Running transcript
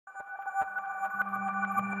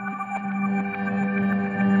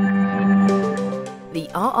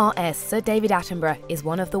RRS Sir David Attenborough is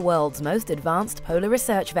one of the world's most advanced polar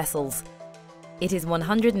research vessels. It is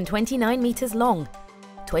 129 meters long,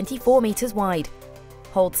 24 meters wide,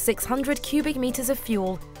 holds 600 cubic meters of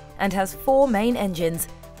fuel, and has 4 main engines.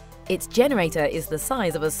 Its generator is the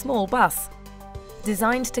size of a small bus.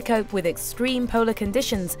 Designed to cope with extreme polar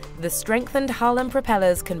conditions, the strengthened hull and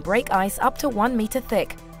propellers can break ice up to 1 meter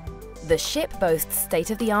thick. The ship boasts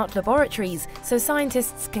state-of-the-art laboratories so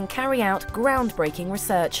scientists can carry out groundbreaking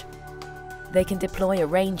research. They can deploy a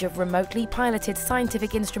range of remotely piloted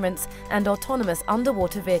scientific instruments and autonomous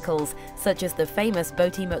underwater vehicles, such as the famous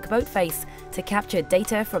Boaty McBoatface, to capture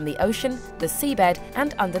data from the ocean, the seabed,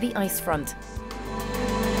 and under the ice front.